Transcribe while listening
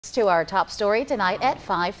To our top story tonight at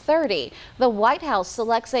 5:30. The White House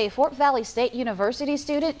selects a Fort Valley State University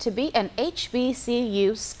student to be an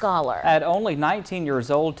HBCU Scholar. At only 19 years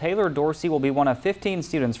old, Taylor Dorsey will be one of 15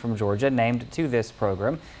 students from Georgia named to this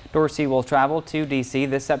program. Dorsey will travel to D.C.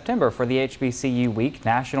 this September for the HBCU Week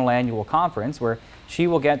National Annual Conference, where she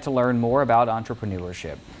will get to learn more about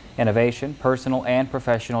entrepreneurship, innovation, personal and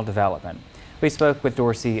professional development. We spoke with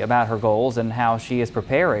Dorsey about her goals and how she is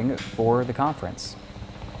preparing for the conference.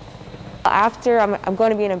 After, I'm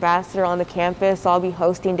going to be an ambassador on the campus, so I'll be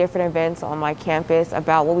hosting different events on my campus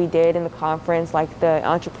about what we did in the conference, like the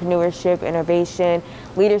entrepreneurship, innovation,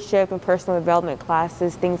 leadership, and personal development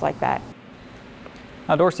classes, things like that.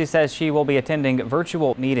 Now, Dorsey says she will be attending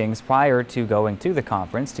virtual meetings prior to going to the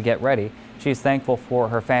conference to get ready. She's thankful for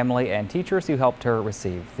her family and teachers who helped her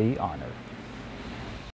receive the honor.